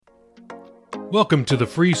Welcome to the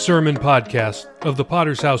free sermon podcast of the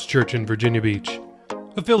Potter's House Church in Virginia Beach,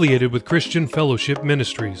 affiliated with Christian Fellowship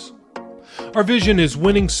Ministries. Our vision is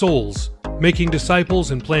winning souls, making disciples,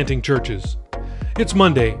 and planting churches. It's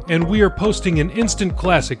Monday, and we are posting an instant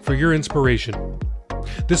classic for your inspiration.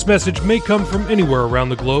 This message may come from anywhere around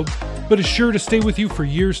the globe, but is sure to stay with you for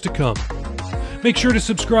years to come. Make sure to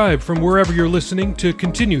subscribe from wherever you're listening to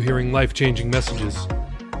continue hearing life-changing messages.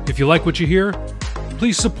 If you like what you hear,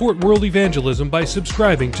 please support world evangelism by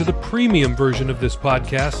subscribing to the premium version of this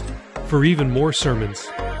podcast for even more sermons.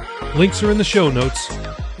 Links are in the show notes.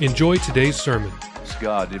 Enjoy today's sermon. Praise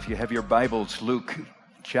God. If you have your Bibles, Luke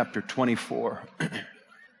chapter 24.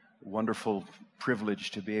 Wonderful privilege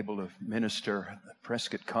to be able to minister at the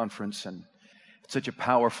Prescott Conference, and it's such a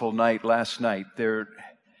powerful night. Last night, there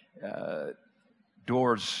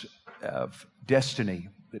doors of destiny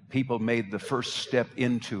that people made the first step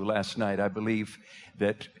into last night. I believe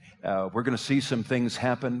that we're going to see some things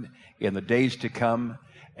happen in the days to come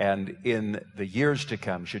and in the years to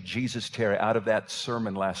come, should Jesus tarry, out of that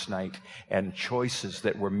sermon last night and choices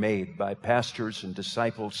that were made by pastors and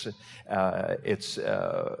disciples.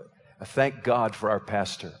 Thank God for our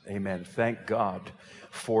pastor. Amen. Thank God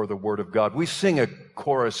for the Word of God. We sing a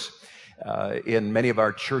chorus in many of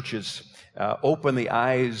our churches, open the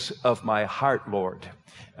eyes of my heart, Lord.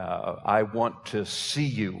 I want to see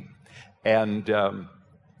you. And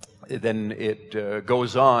then it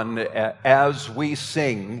goes on as we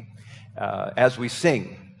sing.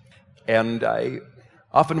 And I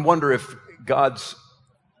often wonder if God's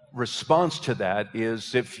response to that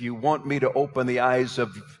is, if you want me to open the eyes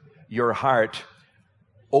of your heart,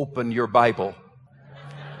 open your Bible.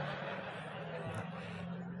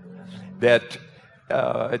 That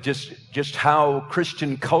just how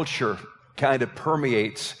Christian culture kind of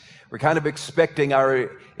permeates. We're kind of expecting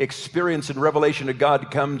our experience and revelation of God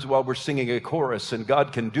comes while we're singing a chorus, and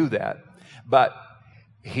God can do that. But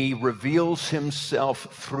He reveals Himself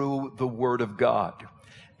through the Word of God,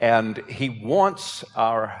 and He wants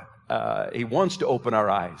to open our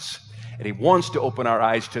eyes, and He wants to open our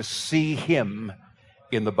eyes to see Him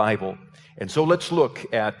in the Bible. And so let's look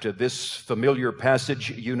at this familiar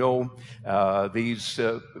passage. You know, these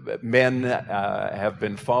men have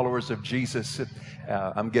been followers of Jesus.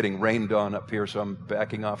 I'm getting rained on up here, so I'm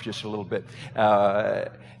backing off just a little bit.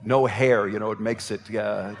 No hair, you know, it makes it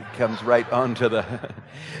comes right onto the...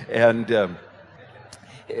 And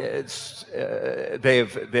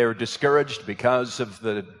they're discouraged because of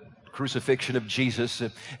the crucifixion of Jesus,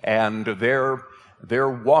 and they're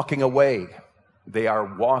walking away. They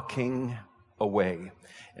are walking away.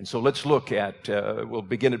 And so let's look at, we'll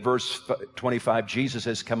begin at verse 25. Jesus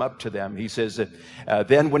has come up to them. He says,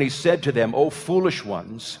 then when He said to them, O foolish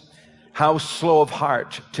ones, how slow of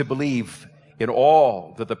heart to believe in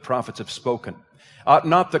all that the prophets have spoken. Ought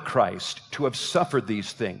not the Christ to have suffered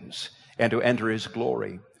these things and to enter His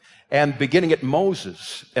glory? And beginning at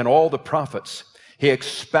Moses and all the prophets, He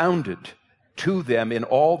expounded to them in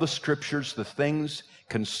all the scriptures the things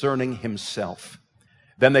concerning Himself.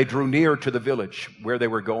 Then they drew near to the village where they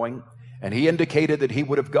were going, and He indicated that He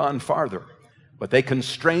would have gone farther. But they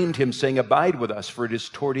constrained Him, saying, Abide with us, for it is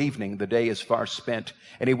toward evening, the day is far spent.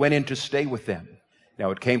 And He went in to stay with them.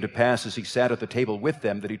 Now it came to pass, as He sat at the table with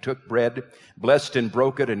them, that He took bread, blessed and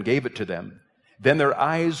broke it, and gave it to them. Then their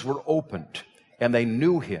eyes were opened, and they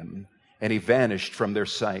knew Him, and He vanished from their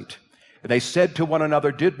sight. And they said to one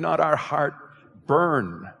another, Did not our heart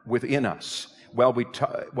burn within us while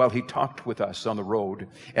He talked with us on the road,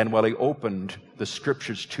 and while He opened the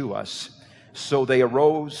scriptures to us? So they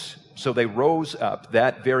rose up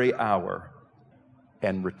that very hour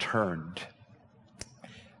and returned.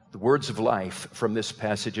 The words of life from this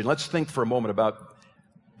passage. And let's think for a moment about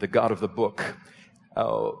the God of the book.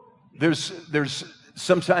 There's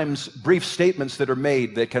sometimes brief statements that are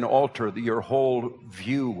made that can alter your whole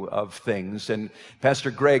view of things. And Pastor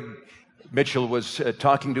Greg Mitchell was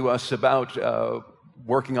talking to us about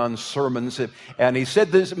working on sermons, and he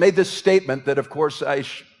made this statement that, of course, I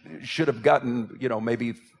should have gotten,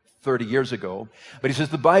 maybe 30 years ago. But he says,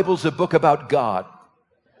 the Bible's a book about God.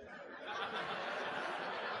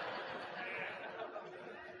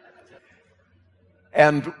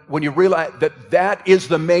 And when you realize that is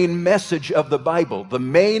the main message of the Bible, the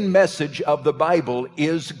main message of the Bible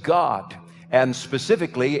is God, and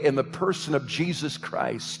specifically in the person of Jesus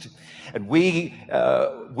Christ. And we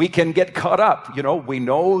can get caught up. We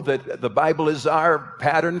know that the Bible is our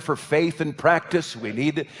pattern for faith and practice. We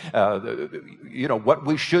need, what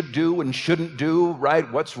we should do and shouldn't do,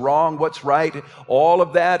 right? What's wrong, what's right. All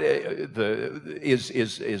of that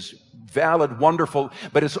is valid, wonderful,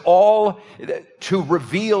 but it's all to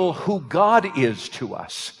reveal who God is to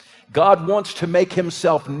us. God wants to make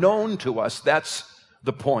himself known to us. That's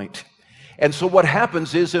the point. And so what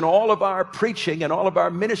happens is in all of our preaching and all of our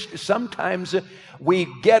ministry, sometimes we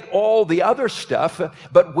get all the other stuff,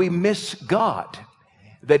 but we miss God.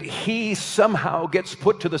 That he somehow gets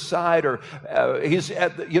put to the side, or he's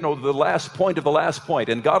at the last point of the last point,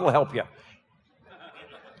 and God will help you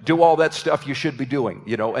do all that stuff you should be doing,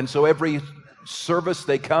 And so every service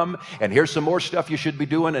they come, and here's some more stuff you should be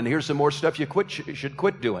doing, and here's some more stuff you should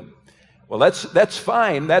quit doing. Well, that's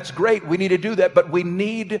fine, that's great. We need to do that, but we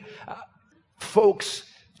need folks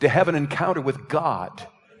to have an encounter with God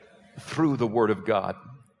through the Word of God.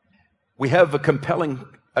 We have a compelling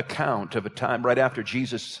account of a time right after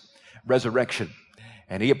Jesus' resurrection.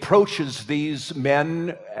 And he approaches these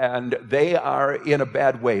men, and they are in a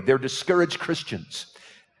bad way. They're discouraged Christians.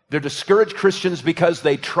 They're discouraged Christians because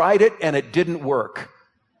they tried it and it didn't work.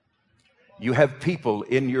 You have people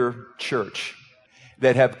in your church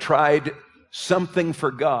that have tried something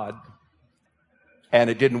for God and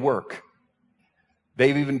it didn't work.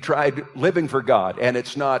 They've even tried living for God, and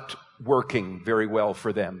it's not working very well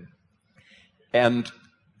for them. And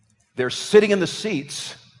they're sitting in the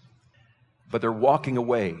seats, but they're walking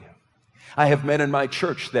away. I have men in my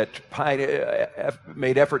church that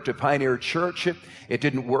made effort to pioneer church. It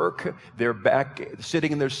didn't work. They're back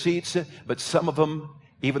sitting in their seats, but some of them,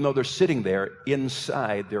 even though they're sitting there,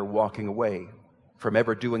 inside they're walking away from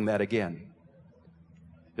ever doing that again.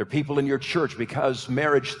 There are people in your church, because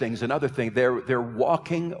marriage things and other things, they're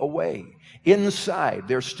walking away. Inside,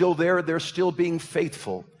 they're still there, they're still being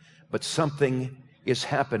faithful, but something is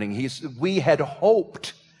happening. We had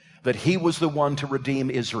hoped that he was the one to redeem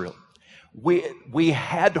Israel. We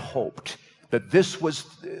had hoped that this was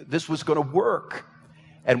going to work,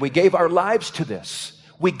 and we gave our lives to this.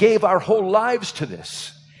 We gave our whole lives to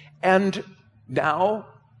this, and now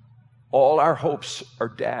all our hopes are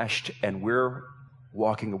dashed, and we're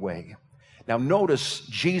walking away. Now notice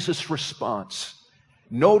Jesus' response.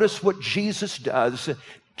 Notice what Jesus does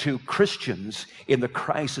to Christians in the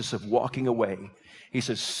crisis of walking away. He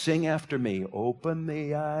says, sing after me, open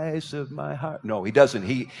the eyes of my heart. No, he doesn't.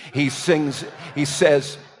 He sings, he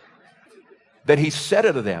says, that he said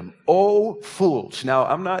unto them, O fools.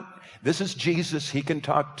 Now, this is Jesus. He can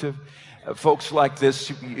talk to folks like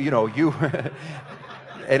this,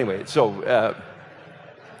 anyway, so,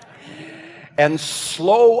 and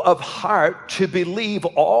slow of heart to believe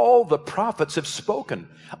all the prophets have spoken.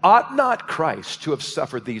 Ought not Christ to have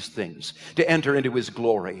suffered these things, to enter into his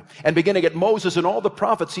glory? And beginning at Moses and all the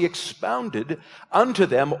prophets, he expounded unto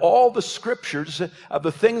them all the scriptures of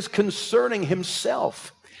the things concerning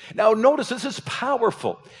himself. Now notice, this is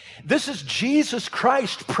powerful. This is Jesus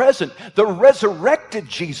Christ present, the resurrected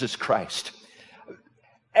Jesus Christ.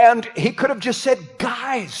 And he could have just said,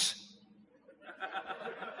 guys,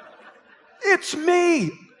 it's me.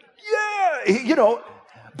 Yeah,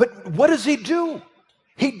 but what does he do?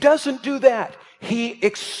 He doesn't do that. He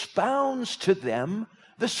expounds to them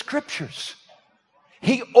the scriptures.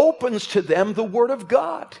 He opens to them the Word of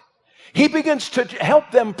God. He begins to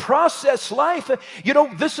help them process life.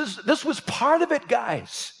 This was part of it,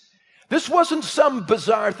 guys. This wasn't some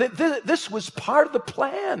bizarre thing. This was part of the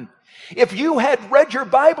plan. If you had read your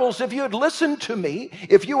Bibles, if you had listened to me,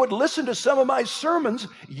 if you had listened to some of my sermons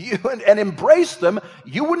and embraced them,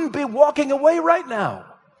 you wouldn't be walking away right now.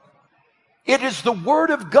 It is the Word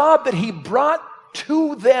of God that he brought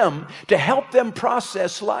to them to help them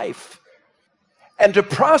process life. And to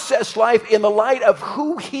process life in the light of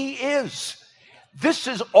who he is. This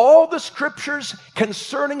is all the scriptures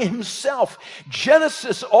concerning himself.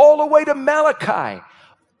 Genesis all the way to Malachi.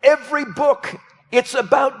 Every book, it's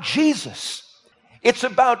about Jesus. It's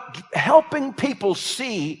about helping people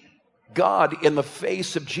see God in the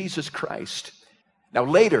face of Jesus Christ. Now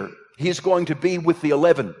later, he's going to be with the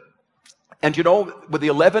 11. And with the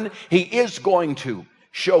 11, he is going to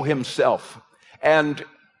show himself and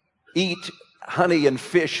eat honey and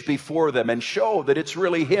fish before them and show that it's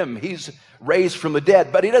really him. He's raised from the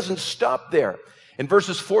dead. But he doesn't stop there. In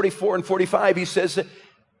verses 44 and 45, he says,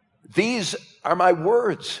 these are my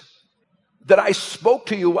words that I spoke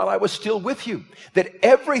to you while I was still with you, that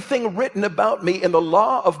everything written about me in the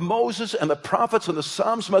law of Moses and the prophets and the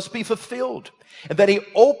Psalms must be fulfilled. And that he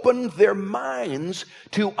opened their minds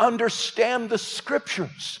to understand the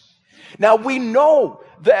scriptures. Now we know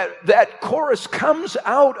that chorus comes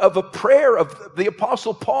out of a prayer of the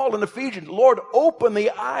Apostle Paul in Ephesians. Lord, open the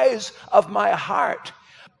eyes of my heart.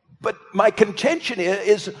 But my contention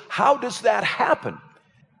is how does that happen?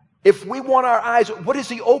 If we want our eyes, what does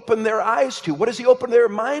he open their eyes to? What does he open their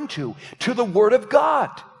mind to? To the Word of God.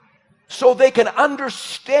 So they can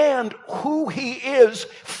understand who he is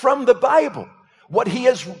from the Bible, what he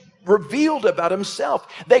has revealed about himself.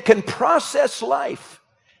 They can process life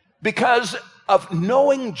because of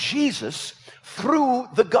knowing Jesus through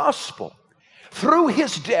the gospel, through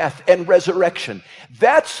his death and resurrection.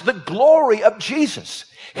 That's the glory of Jesus.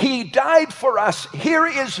 He died for us. Here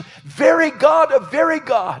is very God of very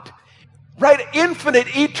God, right?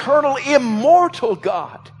 Infinite, eternal, immortal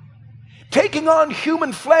God, taking on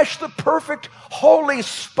human flesh, the perfect, holy,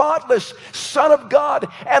 spotless Son of God,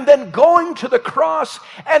 and then going to the cross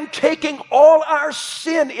and taking all our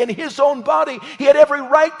sin in his own body. He had every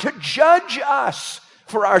right to judge us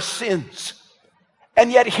for our sins.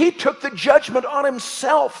 And yet he took the judgment on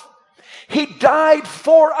himself. He died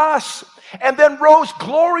for us and then rose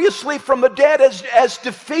gloriously from the dead as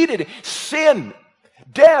defeated sin,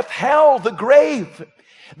 death, hell, the grave.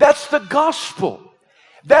 That's the gospel.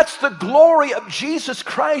 That's the glory of Jesus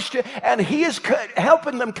Christ, and he is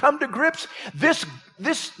helping them come to grips. This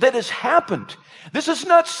that has happened, this is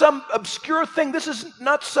not some obscure thing. This is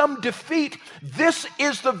not some defeat. This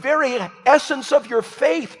is the very essence of your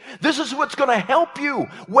faith. This is what's going to help you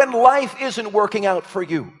when life isn't working out for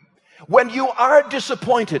you, when you are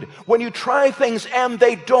disappointed, when you try things and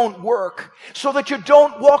they don't work, so that you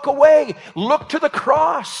don't walk away. Look to the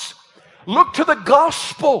cross. Look to the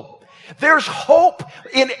gospel. There's hope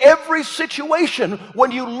in every situation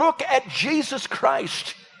when you look at Jesus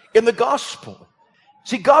Christ in the gospel.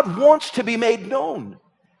 See, God wants to be made known.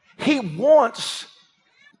 He wants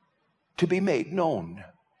to be made known.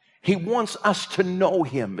 He wants us to know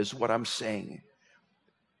him, is what I'm saying.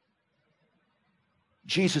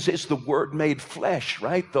 Jesus is the Word made flesh,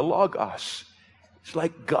 right? The Logos. It's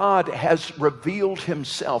like God has revealed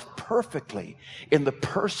himself perfectly in the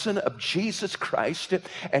person of Jesus Christ,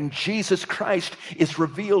 and Jesus Christ is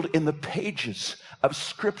revealed in the pages of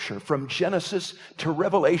Scripture from Genesis to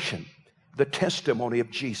Revelation, the testimony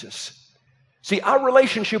of Jesus. See, our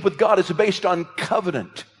relationship with God is based on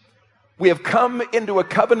covenant. We have come into a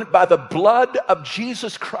covenant by the blood of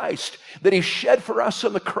Jesus Christ that he shed for us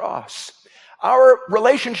on the cross. Our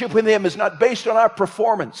relationship with him is not based on our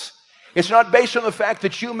performance. It's not based on the fact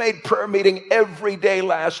that you made prayer meeting every day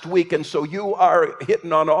last week, and so you are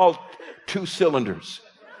hitting on all 2 cylinders.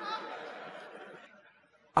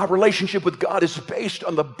 Our relationship with God is based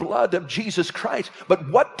on the blood of Jesus Christ. But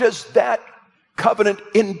what does that covenant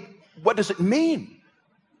what does it mean?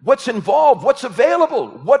 What's involved? What's available?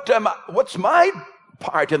 What's my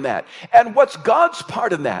part in that? And what's God's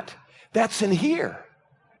part in that? That's in here.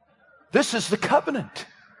 This is the covenant.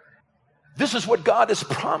 This is what God has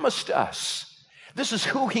promised us. This is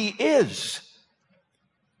who he is.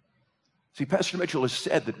 See, Pastor Mitchell has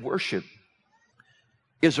said that worship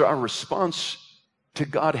is our response to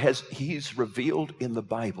God as he's revealed in the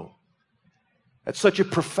Bible. That's such a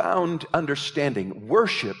profound understanding.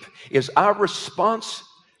 Worship is our response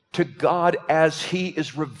to God as he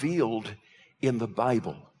is revealed in the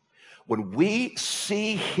Bible. When we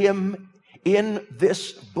see him in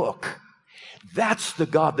this book, that's the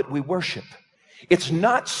God that we worship. It's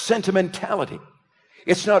not sentimentality.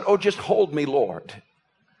 It's not, oh, just hold me, Lord.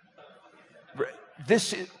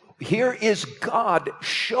 Here is God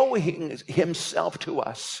showing himself to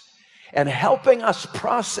us and helping us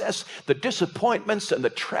process the disappointments and the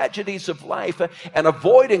tragedies of life and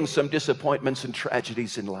avoiding some disappointments and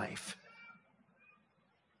tragedies in life.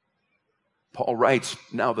 Paul writes,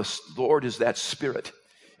 now the Lord is that Spirit,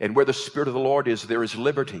 and where the Spirit of the Lord is, there is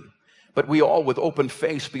liberty. But we all, with open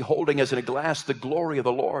face, beholding as in a glass the glory of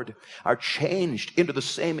the Lord, are changed into the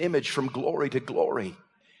same image from glory to glory,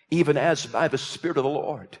 even as by the Spirit of the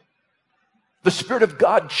Lord. The Spirit of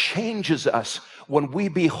God changes us when we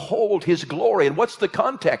behold his glory. And what's the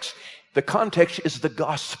context? The context is the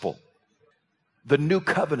gospel, the new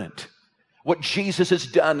covenant, what Jesus has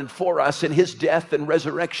done for us in his death and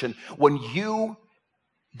resurrection. When you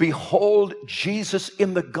behold Jesus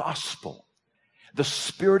in the gospel, the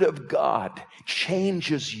Spirit of God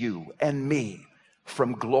changes you and me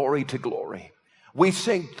from glory to glory. We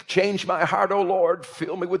sing, change my heart, O Lord,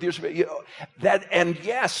 fill me with your Spirit. You know, and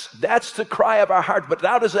yes, that's the cry of our heart, but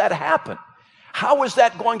how does that happen? How is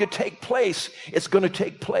that going to take place? It's going to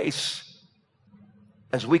take place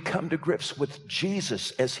as we come to grips with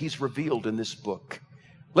Jesus as he's revealed in this book.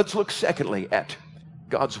 Let's look secondly at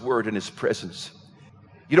God's word and his presence.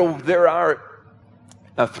 You know, there are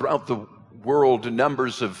throughout the world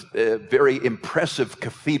numbers of very impressive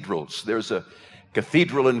cathedrals. There's a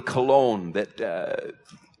cathedral in Cologne that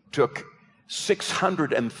took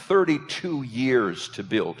 632 years to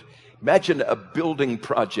build. Imagine a building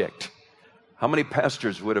project. How many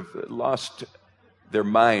pastors would have lost their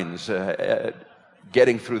minds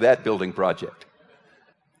getting through that building project?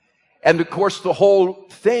 And of course, the whole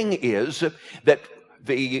thing is that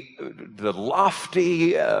the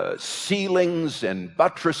lofty ceilings and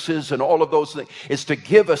buttresses and all of those things is to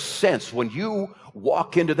give a sense. When you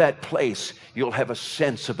walk into that place, you'll have a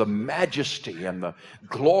sense of the majesty and the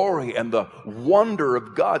glory and the wonder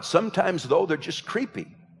of God. Sometimes, though, they're just creepy.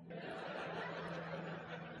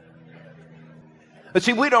 But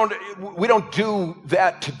see, we don't do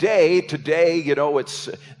that today. Today, it's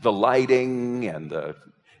the lighting and the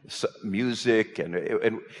music,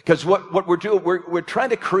 and because what we're doing, we're trying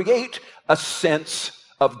to create a sense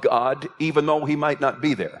of God, even though He might not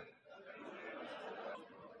be there.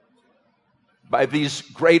 By these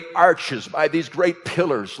great arches, by these great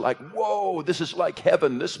pillars, like, whoa, this is like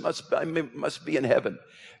heaven. This must be in heaven.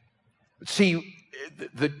 See,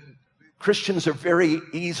 the Christians are very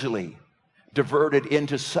easily diverted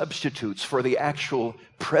into substitutes for the actual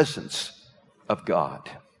presence of God.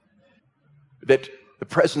 That the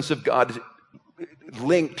presence of God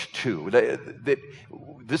linked to that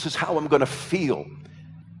this is how I'm going to feel,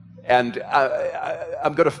 and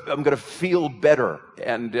I'm going to feel better,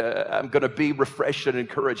 and I'm going to be refreshed and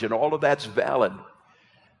encouraged, and all of that's valid.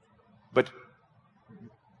 But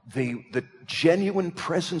the genuine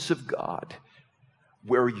presence of God,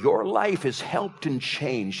 where your life is helped and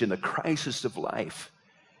changed in the crisis of life,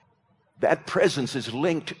 that presence is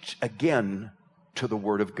linked again to the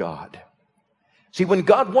Word of God. See, when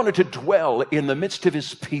God wanted to dwell in the midst of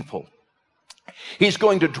His people, He's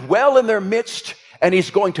going to dwell in their midst, and He's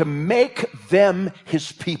going to make them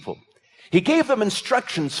His people. He gave them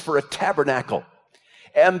instructions for a tabernacle,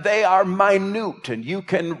 and they are minute, and you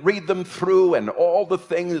can read them through, and all the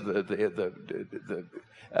things, the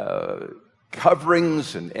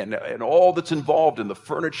coverings and all that's involved in the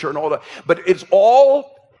furniture and all that. But it's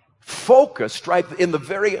all focused right in the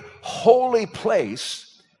very holy place.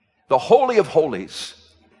 The Holy of Holies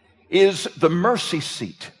is the mercy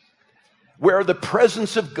seat, where the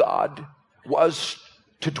presence of God was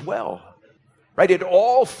to dwell. Right? It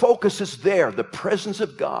all focuses there, the presence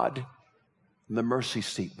of God and the mercy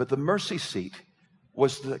seat. But the mercy seat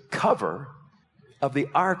was the cover of the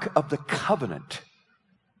Ark of the Covenant.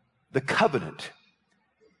 The covenant.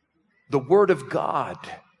 The Word of God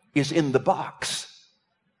is in the box.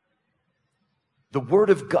 The Word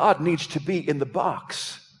of God needs to be in the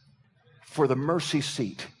box for the mercy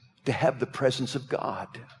seat to have the presence of God.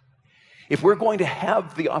 If we're going to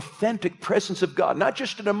have the authentic presence of God, not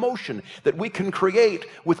just an emotion that we can create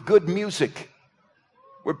with good music,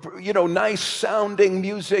 nice sounding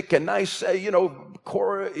music and nice, singers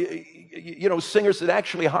that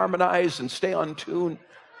actually harmonize and stay on tune,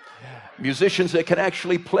 musicians that can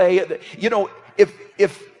actually play.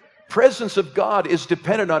 If presence of God is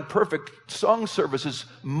dependent on perfect song services,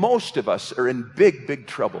 most of us are in big, big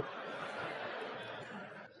trouble.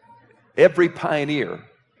 Every pioneer,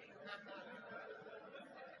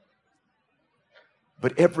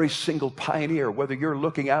 but every single pioneer, whether you're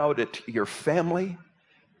looking out at your family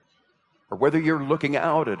or whether you're looking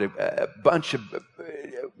out at a bunch of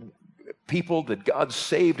people that God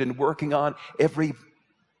saved and working on, every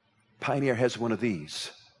pioneer has one of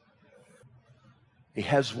these. He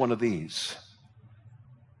has one of these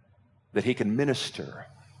that he can minister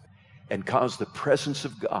and cause the presence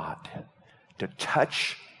of God to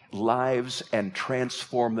touch lives and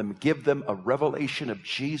transform them, give them a revelation of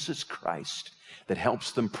Jesus Christ that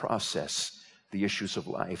helps them process the issues of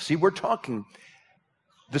life. See, we're talking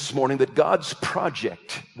this morning that God's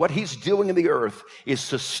project, what He's doing in the earth, is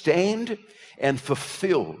sustained and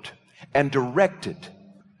fulfilled and directed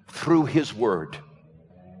through His Word.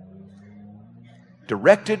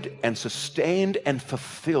 Directed and sustained and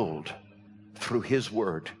fulfilled through His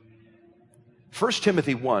Word. 1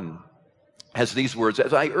 Timothy 1 has these words: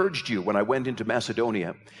 as I urged you when I went into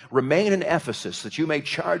Macedonia, remain in Ephesus, that you may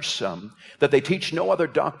charge some that they teach no other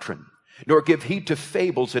doctrine, nor give heed to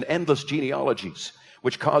fables and endless genealogies,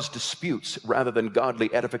 which cause disputes rather than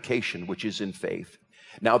godly edification, which is in faith.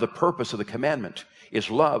 Now the purpose of the commandment is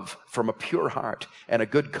love from a pure heart and a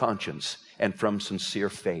good conscience and from sincere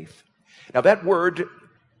faith. Now that word,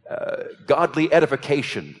 godly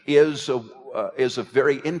edification, is a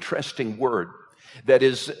very interesting word that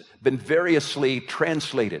has been variously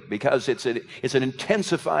translated because it's an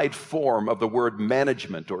intensified form of the word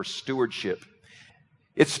management or stewardship.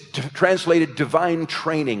 It's translated divine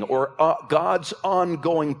training or God's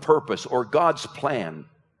ongoing purpose or God's plan,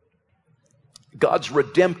 God's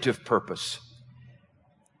redemptive purpose,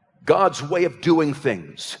 God's way of doing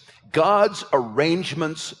things, God's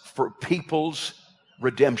arrangements for people's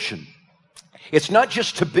redemption. It's not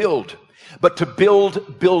just to build, but to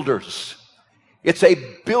build builders. It's a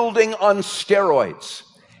building on steroids.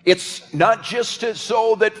 It's not just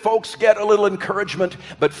so that folks get a little encouragement,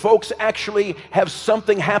 but folks actually have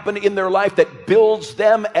something happen in their life that builds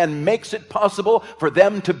them and makes it possible for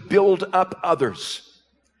them to build up others.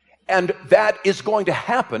 And that is going to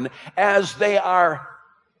happen as they are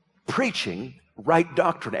preaching right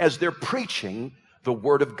doctrine, as they're preaching the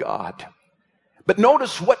Word of God. But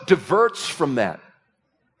notice what diverts from that.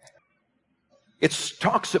 It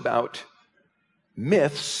talks about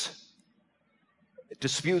myths,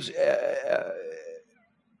 disputes.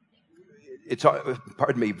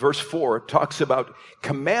 Verse 4 talks about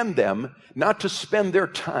command them not to spend their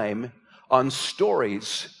time on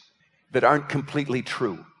stories that aren't completely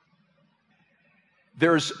true.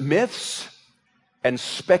 There's myths and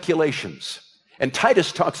speculations. And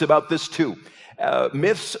Titus talks about this too.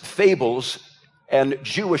 Myths, fables, and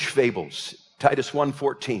Jewish fables. Titus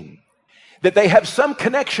 1:14. That they have some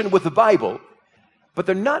connection with the Bible, but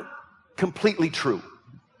they're not completely true.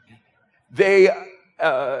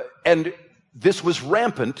 And this was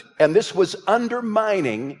rampant, and this was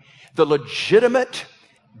undermining the legitimate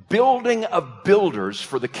building of builders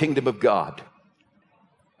for the kingdom of God.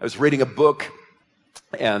 I was reading a book,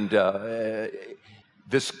 and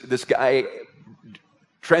this guy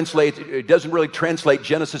doesn't really translate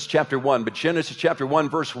Genesis chapter 1, but Genesis chapter 1,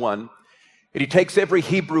 verse 1, and he takes every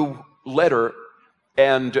Hebrew letter,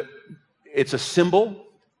 and it's a symbol,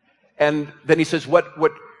 and then he says what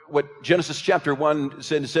Genesis chapter 1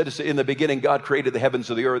 says, in the beginning God created the heavens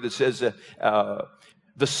and the earth. It says,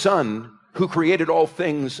 the Son who created all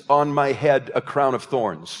things, on my head a crown of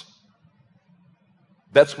thorns.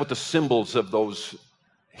 That's what the symbols of those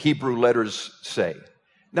Hebrew letters say.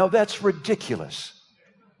 Now that's ridiculous.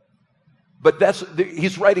 But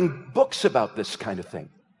he's writing books about this kind of thing.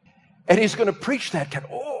 And he's going to preach that kind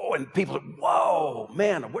of, and people are, whoa,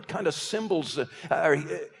 man, what kind of symbols are,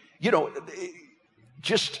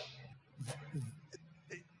 just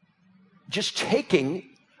taking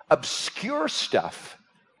obscure stuff,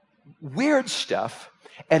 weird stuff,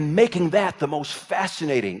 and making that the most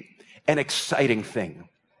fascinating and exciting thing.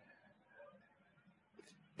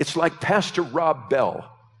 It's like Pastor Rob Bell.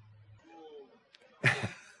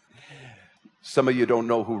 Some of you don't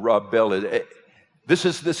know who Rob Bell is. This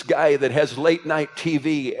is this guy that has late night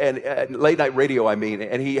TV and late night radio,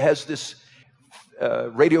 and he has this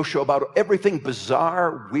radio show about everything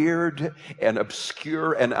bizarre, weird, and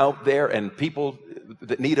obscure and out there, and people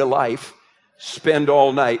that need a life spend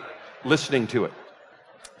all night listening to it.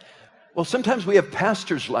 Well, sometimes we have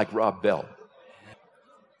pastors like Rob Bell.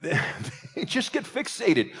 They just get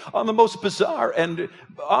fixated on the most bizarre and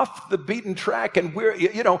off the beaten track, and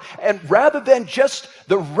and rather than just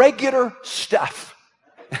the regular stuff,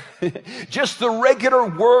 just the regular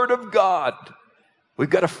Word of God, we've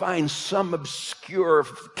got to find some obscure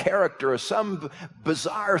character or some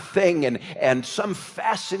bizarre thing and some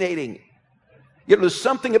fascinating. There's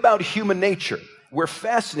something about human nature. We're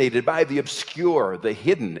fascinated by the obscure, the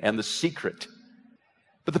hidden, and the secret.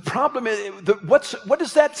 But the problem is, what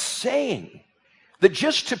is that saying? That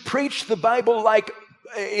just to preach the Bible like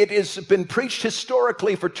it has been preached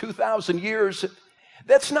historically for 2,000 years,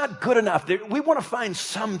 that's not good enough. We want to find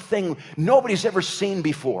something nobody's ever seen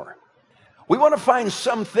before. We want to find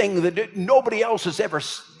something that nobody else has ever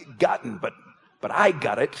gotten, but I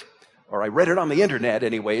got it, or I read it on the internet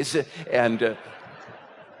anyways, and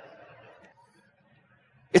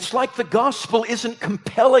it's like the gospel isn't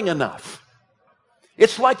compelling enough.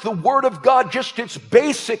 It's like the Word of God, just its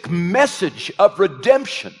basic message of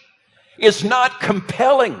redemption, is not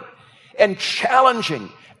compelling and challenging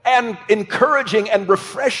and encouraging and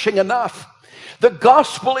refreshing enough. The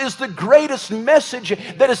gospel is the greatest message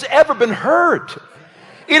that has ever been heard.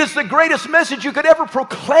 It is the greatest message you could ever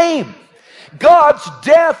proclaim. God's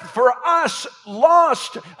death for us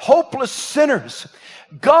lost, hopeless sinners.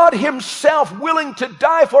 God himself willing to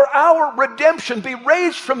die for our redemption, be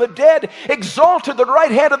raised from the dead, exalted at the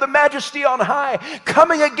right hand of the majesty on high,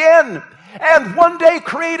 coming again, and one day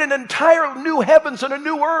create an entire new heavens and a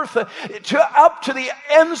new earth up to the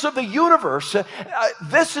ends of the universe.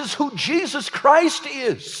 This is who Jesus Christ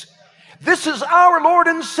is. This is our Lord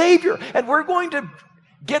and Savior. And we're going to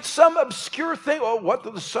get some obscure thing. Oh, what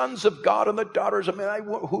are the sons of God and the daughters?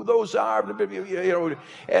 Who those are?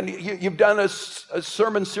 And you've done a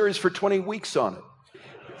sermon series for 20 weeks on it.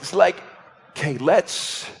 It's like, okay,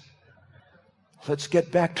 let's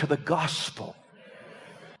get back to the gospel.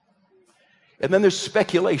 And then there's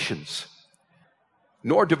speculations.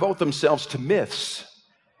 nor devote themselves to myths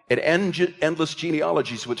and endless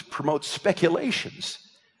genealogies which promote speculations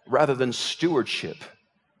rather than stewardship.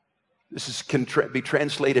 This can be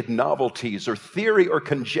translated novelties or theory or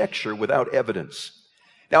conjecture without evidence.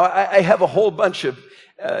 Now, I have a whole bunch of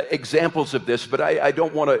examples of this, but I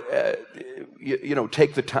don't want to,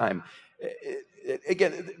 take the time.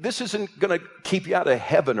 Again, this isn't going to keep you out of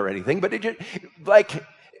heaven or anything, but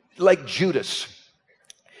like Judas.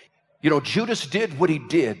 Judas did what he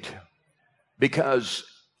did because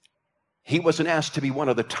he wasn't asked to be one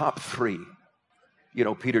of the top three,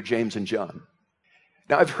 Peter, James, and John.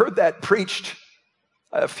 Now, I've heard that preached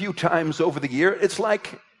a few times over the year. It's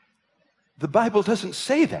like the Bible doesn't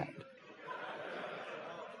say that.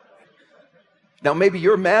 Now, maybe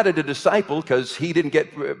you're mad at a disciple because he's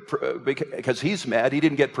mad he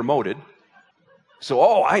didn't get promoted.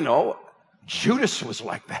 So, I know, Judas was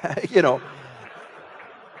like that, You know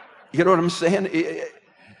what I'm saying?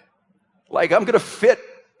 Like, I'm going to fit.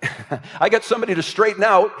 I got somebody to straighten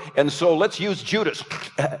out, and so let's use Judas.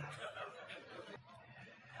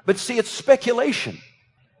 But see, it's speculation.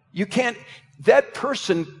 You can't, that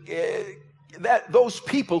person, those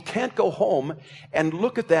people can't go home and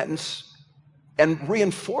look at that and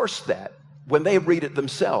reinforce that when they read it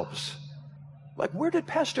themselves. Like, where did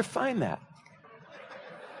Pastor find that?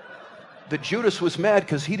 That Judas was mad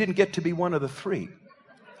because he didn't get to be one of the three.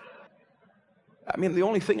 I mean, the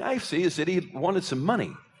only thing I see is that he wanted some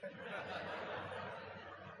money.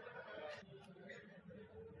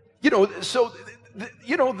 So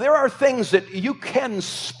there are things that you can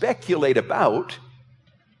speculate about.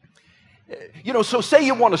 So say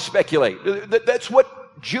you want to speculate. That's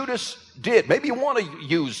what Judas did. Maybe you want to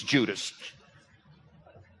use Judas.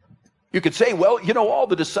 You could say, well, all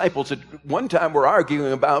the disciples at one time were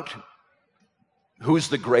arguing about who's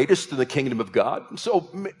the greatest in the kingdom of God. So,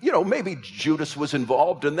 maybe Judas was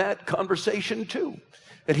involved in that conversation too.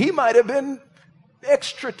 And he might have been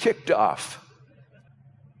extra ticked off.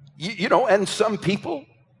 And some people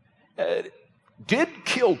did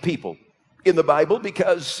kill people in the Bible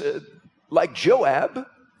because, like Joab,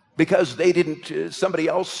 because they didn't, somebody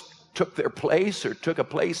else took their place or took a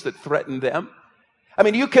place that threatened them. I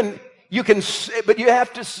mean, you can say, but you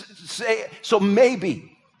have to say, so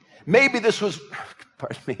maybe this was,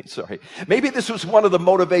 pardon me, sorry, maybe this was one of the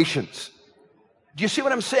motivations. Do you see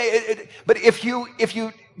what I'm saying? But if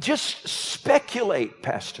you just speculate,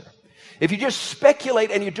 Pastor, if you just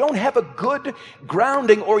speculate and you don't have a good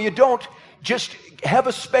grounding, or you don't just have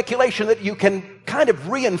a speculation that you can kind of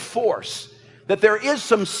reinforce, that there is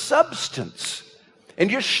some substance, and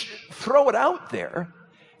just throw it out there,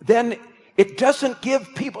 then it doesn't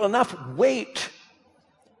give people enough weight.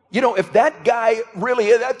 If that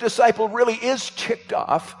disciple really is ticked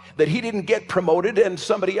off that he didn't get promoted and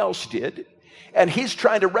somebody else did, and he's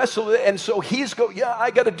trying to wrestle with it, and so I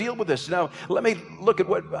got to deal with this. Now, let me look at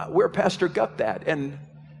where Pastor got that. And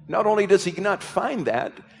not only does he not find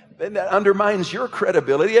that, and that undermines your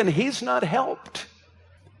credibility, and he's not helped.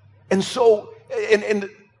 And so, and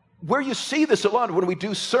where you see this a lot when we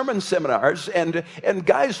do sermon seminars, and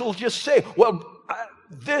guys will just say, well,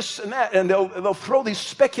 this and that, and they'll throw these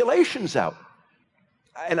speculations out.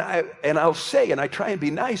 And I'll say, and I try and be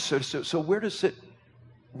nice, so where does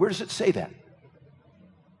it say that?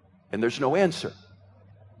 And there's no answer.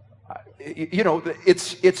 It's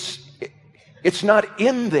not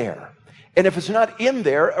in there. And if it's not in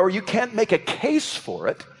there, or you can't make a case for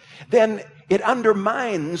it, then it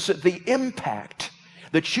undermines the impact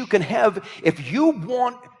that you can have if you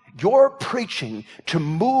want your preaching to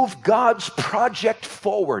move God's project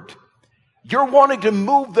forward. You're wanting to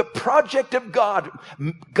move the project of God,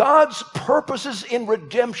 God's purposes in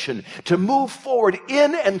redemption, to move forward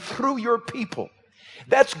in and through your people.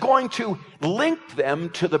 That's going to link them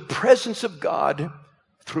to the presence of God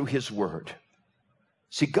through His Word.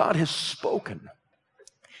 See, God has spoken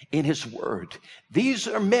in His Word. These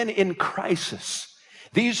are men in crisis.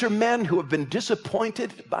 These are men who have been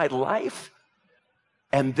disappointed by life,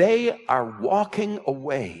 and they are walking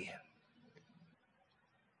away.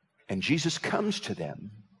 And Jesus comes to them,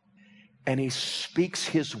 and He speaks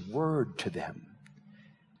His Word to them.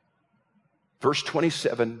 Verse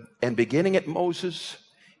 27, and beginning at Moses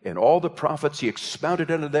and all the prophets, He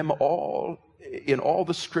expounded unto them all, in all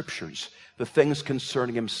the scriptures, the things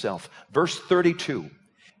concerning Himself. Verse 32,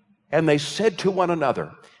 and they said to one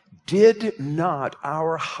another, did not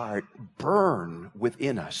our heart burn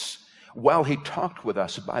within us while He talked with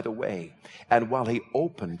us by the way, and while He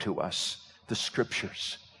opened to us the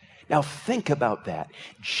scriptures? Now think about that.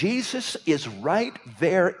 Jesus is right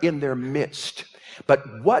there in their midst.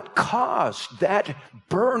 But what caused that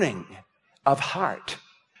burning of heart.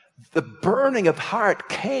 The burning of heart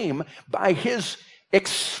came by his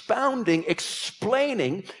expounding,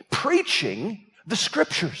 explaining, preaching the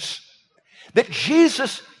Scriptures. That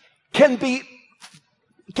Jesus can be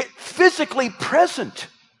physically present,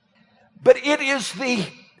 but it's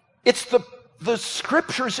the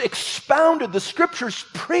Scriptures expounded, the Scriptures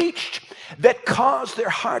preached that caused their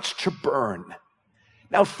hearts to burn.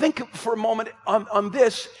 Now think for a moment on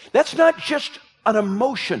this. That's not just an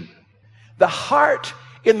emotion. The heart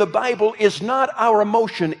in the Bible is not our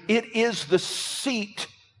emotion. It is the seat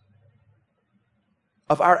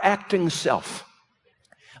of our acting self.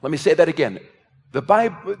 Let me say that again.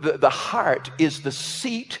 The heart is the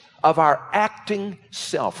seat of our acting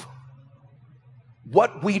self.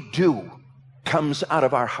 What we do comes out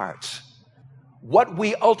of our hearts. What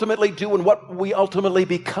we ultimately do and what we ultimately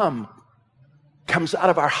become comes out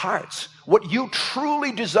of our hearts. What you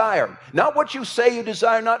truly desire, not what you say you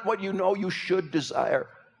desire, not what you know you should desire,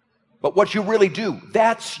 but what you really do,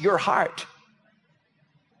 that's your heart.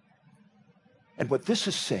 And what this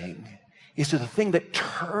is saying is that the thing that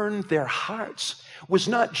turned their hearts was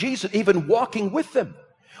not Jesus even walking with them.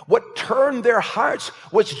 What turned their hearts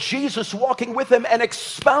was Jesus walking with them and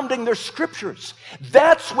expounding their Scriptures.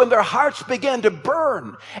 That's when their hearts began to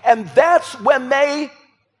burn, and that's when they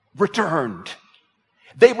returned.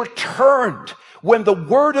 They returned when the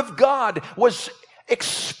Word of God was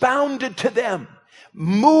expounded to them,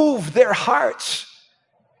 moved their hearts.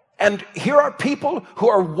 And here are people who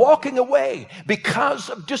are walking away because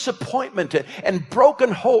of disappointment and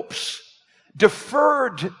broken hopes,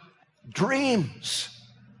 deferred dreams.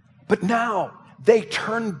 But now they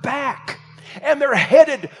turn back and they're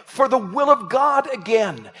headed for the will of God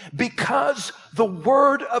again, because the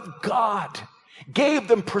Word of God gave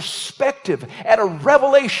them perspective and a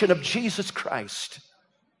revelation of Jesus Christ.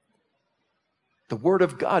 The Word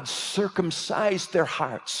of God circumcised their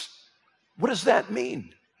hearts. What does that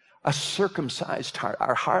mean? A circumcised heart.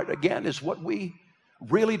 Our heart, again, is what we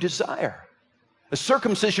really desire. A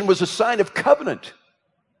circumcision was a sign of covenant,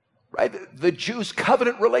 right? The Jews'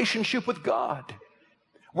 covenant relationship with God.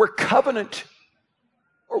 Where covenant,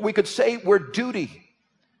 or we could say where duty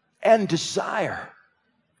and desire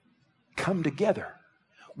come together.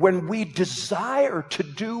 When we desire to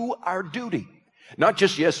do our duty. Not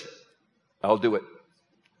just, yes, I'll do it.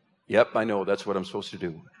 Yep, I know that's what I'm supposed to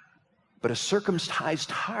do. But a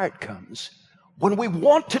circumcised heart comes when we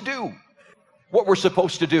want to do what we're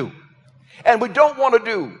supposed to do. And we don't want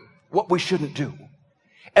to do what we shouldn't do.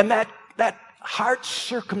 And that heart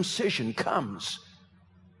circumcision comes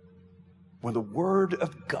when the Word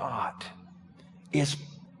of God is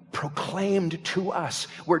proclaimed to us,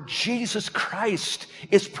 where Jesus Christ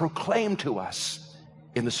is proclaimed to us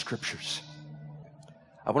in the Scriptures.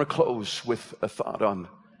 I want to close with a thought on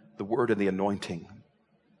the Word and the anointing.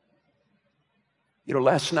 You know,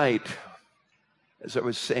 last night, as I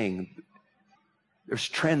was saying, there's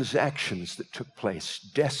transactions that took place,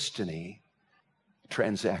 destiny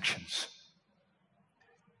transactions.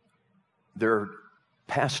 There are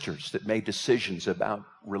pastors that made decisions about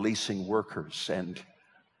releasing workers, and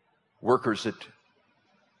workers that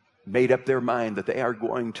made up their mind that they are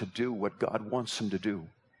going to do what God wants them to do.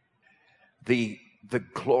 The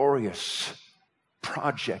glorious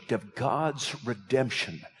project of God's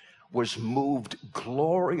redemption was moved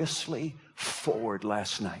gloriously forward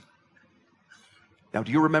last night. Now,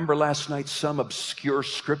 do you remember last night some obscure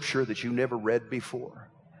scripture that you never read before?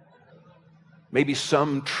 Maybe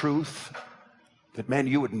some truth that, man,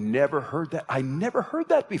 you had never heard that. I never heard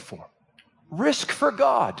that before. Risk for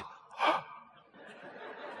God.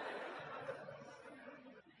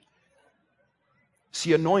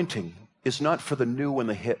 See, anointing is not for the new and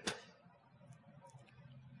the hip.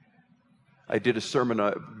 I did a sermon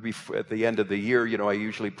at the end of the year. You know, I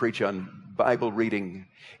usually preach on Bible reading,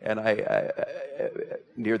 and I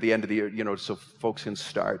near the end of the year, you know, so folks can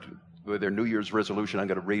start with their New Year's resolution. I'm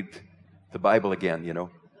going to read the Bible again, you know.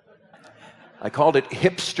 I called it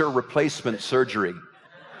hipster replacement surgery.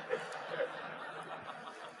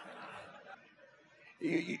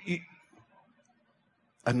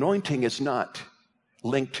 Anointing is not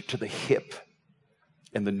linked to the hip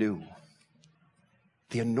and the new.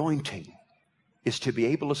 The anointing is to be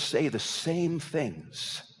able to say the same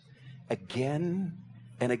things again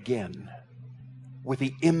and again with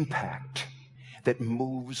the impact that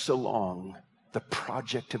moves along the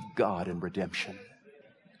project of God in redemption.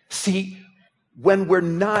 See, when we're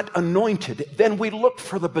not anointed, then we look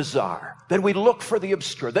for the bizarre, then we look for the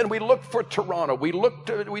obscure, then we look for Toronto, we want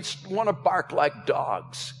to bark like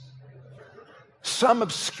dogs. Some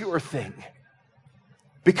obscure thing.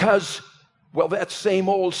 Because Well, that same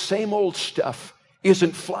old stuff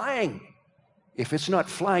isn't flying. If it's not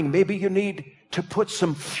flying, maybe you need to put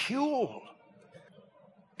some fuel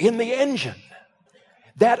in the engine.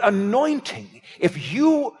 That anointing, if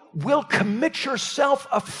you will commit yourself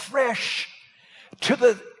afresh to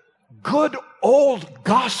the good old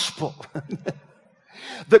gospel,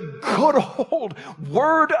 the good old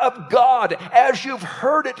Word of God, as you've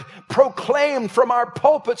heard it proclaimed from our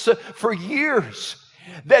pulpits for years,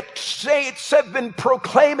 that saints have been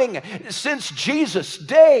proclaiming since Jesus'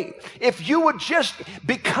 day. If you would just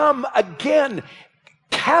become again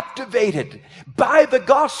captivated by the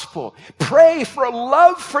gospel, pray for a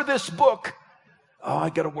love for this book. Oh, I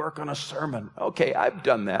got to work on a sermon. Okay, I've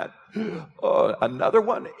done that. Oh, another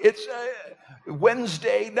one. It's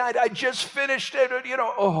Wednesday night. I just finished it.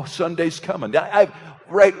 Oh, Sunday's coming.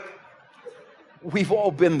 Right. We've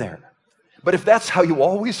all been there. But if that's how you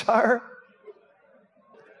always are,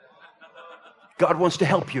 God wants to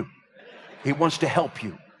help you. He wants to help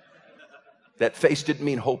you. That face didn't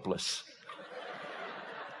mean hopeless.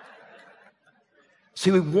 See,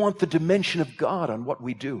 we want the dimension of God on what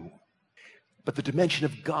we do. But the dimension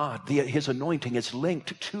of God, His anointing, is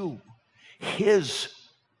linked to His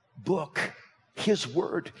book, His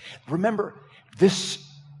Word. Remember, this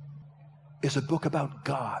is a book about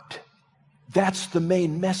God. That's the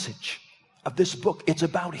main message of this book. It's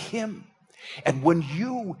about Him. And when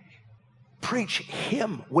you preach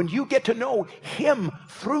Him, when you get to know Him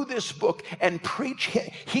through this book and preach Him,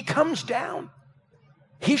 He comes down.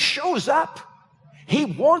 He shows up. He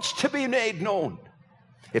wants to be made known.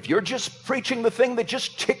 If you're just preaching the thing that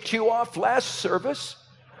just ticked you off last service,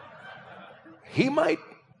 He might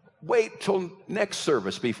wait till next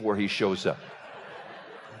service before He shows up.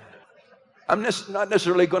 I'm not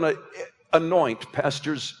necessarily going to anoint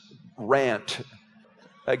Pastor's rant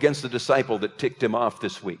against the disciple that ticked him off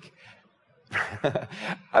this week.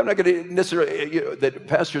 I'm not going to necessarily, that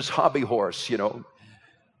Pastor's hobby horse, that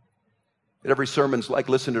every sermon's like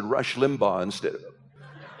listening to Rush Limbaugh instead of...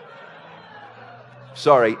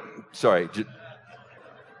 Sorry,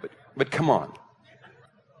 but come on.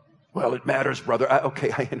 Well, it matters, brother.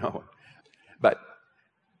 Okay, I know. But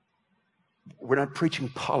we're not preaching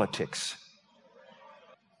politics.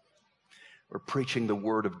 We're preaching the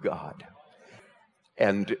Word of God.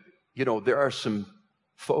 And, there are some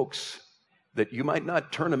folks that you might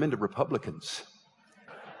not turn them into Republicans,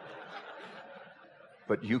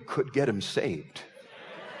 but you could get them saved.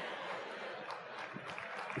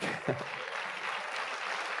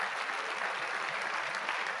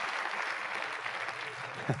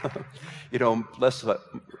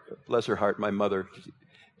 Bless her heart, my mother,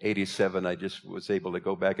 87, I just was able to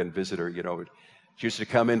go back and visit her. She used to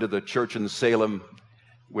come into the church in Salem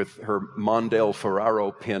with her Mondale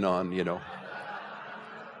Ferraro pin on,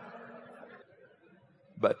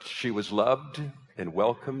 But she was loved and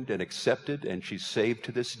welcomed and accepted, and she's saved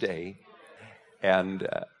to this day. And,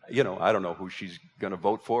 I don't know who she's going to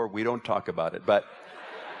vote for. We don't talk about it, but...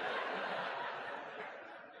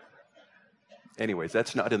 Anyways,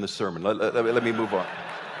 that's not in the sermon. Let me move on.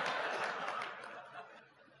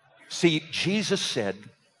 See, Jesus said,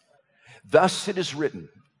 thus it is written,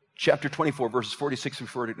 chapter 24, verses 46 through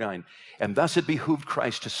 49, and thus it behooved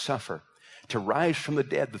Christ to suffer, to rise from the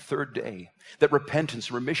dead the third day, that repentance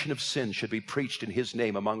and remission of sins should be preached in His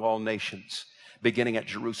name among all nations, beginning at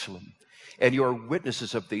Jerusalem. And you are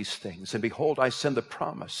witnesses of these things. And behold, I send the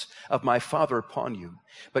promise of my Father upon you.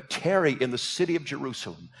 But tarry in the city of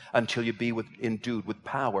Jerusalem until you be endued with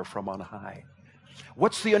power from on high.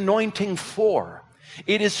 What's the anointing for?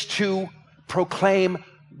 It is to proclaim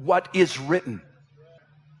what is written.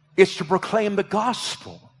 It's to proclaim the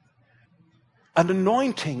gospel. An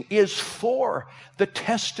anointing is for the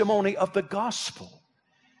testimony of the gospel.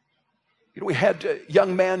 We had a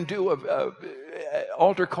young man do a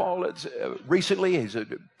altar call recently. He's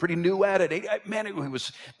pretty new at it. He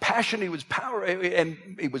was passionate, he was power, and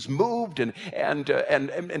he was moved,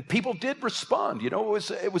 and people did respond. It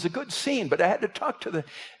was a good scene. But I had to talk to the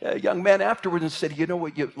young man afterwards and said,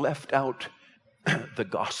 you left out the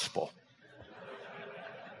gospel.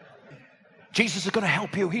 Jesus is going to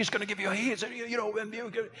help you. He's going to give you,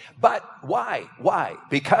 but why? Why?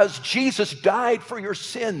 Because Jesus died for your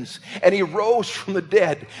sins and He rose from the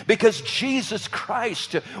dead. Because Jesus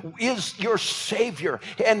Christ is your Savior.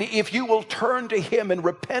 And if you will turn to Him in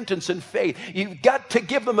repentance and faith, you've got to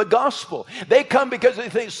give them the gospel. They come because they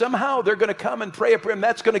think somehow they're going to come and pray a prayer, and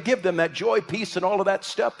that's going to give them that joy, peace, and all of that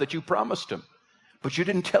stuff that you promised them. But you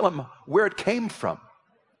didn't tell them where it came from.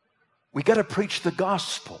 We got to preach the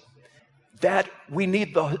gospel. That we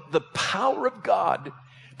need the power of God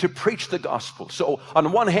to preach the gospel. So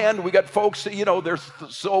on one hand, we got folks that, they're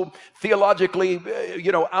so theologically,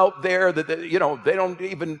 out there that, they don't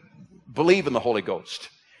even believe in the Holy Ghost.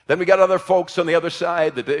 Then we got other folks on the other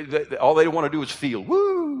side that all they want to do is feel,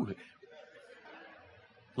 woo!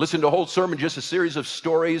 Listen to a whole sermon, just a series of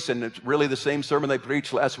stories, and it's really the same sermon they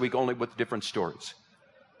preached last week, only with different stories.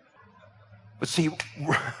 But see,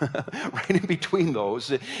 right in between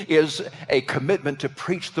those is a commitment to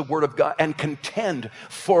preach the Word of God and contend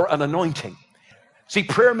for an anointing. See,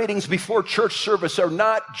 prayer meetings before church service are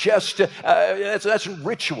not just, that's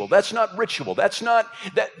ritual. That's not ritual.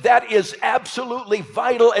 That is absolutely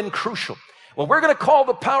vital and crucial. Well, we're going to call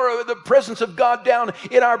the power of the presence of God down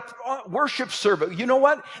in our worship service. You know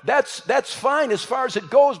what? That's fine as far as it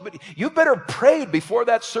goes, but you better pray before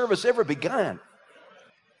that service ever began.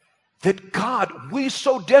 That God, we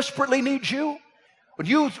so desperately need you. When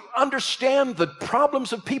you understand the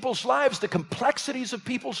problems of people's lives, the complexities of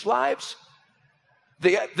people's lives,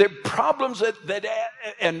 the problems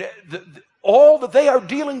all that they are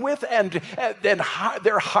dealing with, and then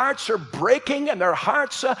their hearts are breaking and their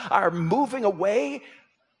hearts are moving away.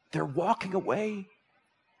 They're walking away.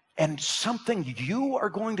 And something you are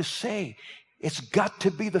going to say, it's got to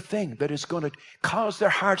be the thing that is going to cause their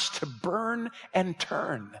hearts to burn and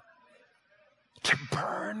turn. To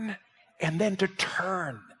burn and then to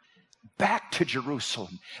turn back to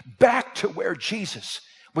Jerusalem, back to where Jesus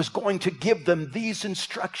was going to give them these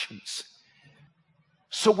instructions.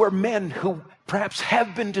 So we're men who perhaps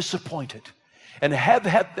have been disappointed and have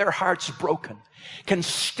had their hearts broken, can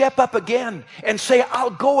step up again and say, I'll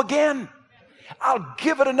go again. I'll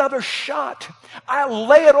give it another shot. I'll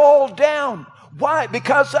lay it all down. Why?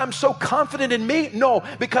 Because I'm so confident in me? No,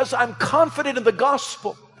 because I'm confident in the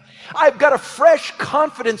gospel. I've got a fresh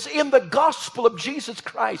confidence in the gospel of Jesus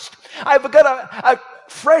Christ. I've got a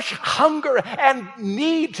fresh hunger and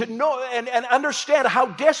need to know and understand how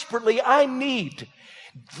desperately I need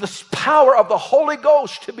this power of the Holy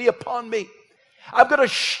Ghost to be upon me. I'm going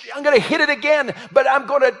to hit it again, but I'm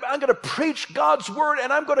going to preach God's word,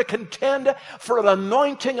 and I'm going to contend for an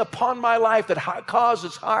anointing upon my life that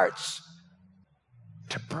causes hearts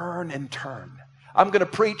to burn and turn. I'm going to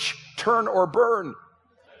preach turn or burn.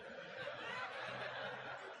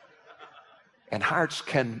 And hearts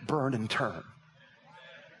can burn and turn.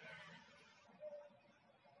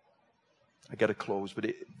 I got to close, but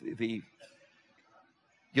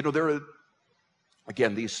there are,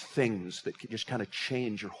 again, these things that can just kind of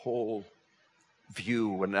change your whole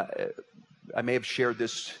view. And I may have shared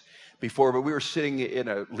this before, but we were sitting in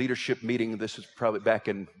a leadership meeting. This was probably back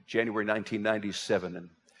in January 1997. And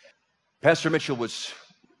Pastor Mitchell was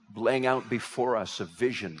laying out before us a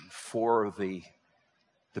vision for the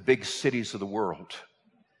big cities of the world,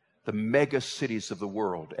 the mega cities of the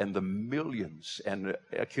world, and the millions and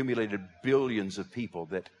accumulated billions of people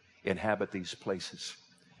that inhabit these places.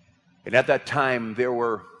 And at that time, there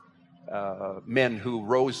were men who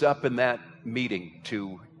rose up in that meeting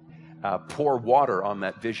to pour water on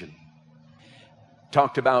that vision.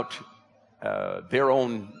 Talked about their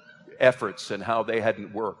own efforts and how they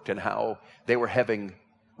hadn't worked and how they were having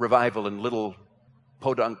revival in little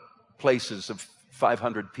podunk places of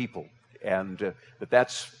 500 people, and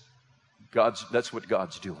that's what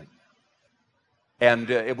God's doing. And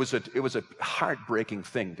it was a heartbreaking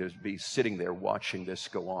thing to be sitting there watching this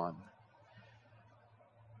go on.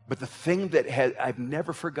 But the thing that I've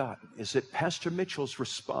never forgotten is that Pastor Mitchell's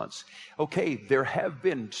response, okay, there have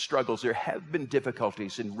been struggles, there have been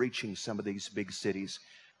difficulties in reaching some of these big cities,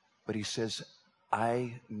 but he says,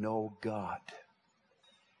 I know God,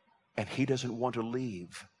 and he doesn't want to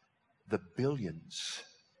leave the billions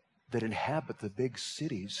that inhabit the big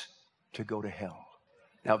cities to go to hell.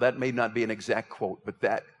 Now, that may not be an exact quote, but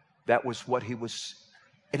that was what he was.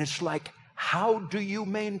 And it's like, how do you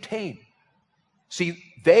maintain? See,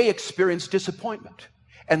 they experience disappointment.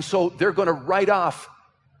 And so they're going to write off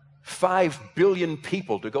 5 billion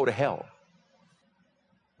people to go to hell.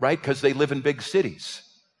 Right? Because they live in big cities.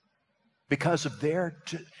 Because of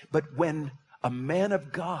but when a man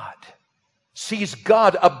of God sees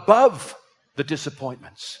God above the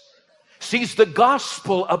disappointments, sees the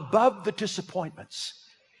gospel above the disappointments,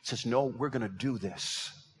 says, no, we're going to do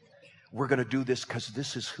this. We're going to do this because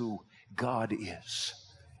this is who God is.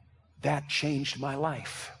 That changed my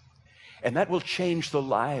life. And that will change the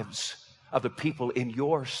lives of the people in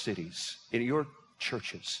your cities, in your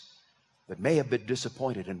churches, that may have been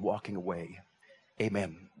disappointed in walking away.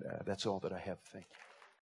 Amen. That's all that I have. Thank you.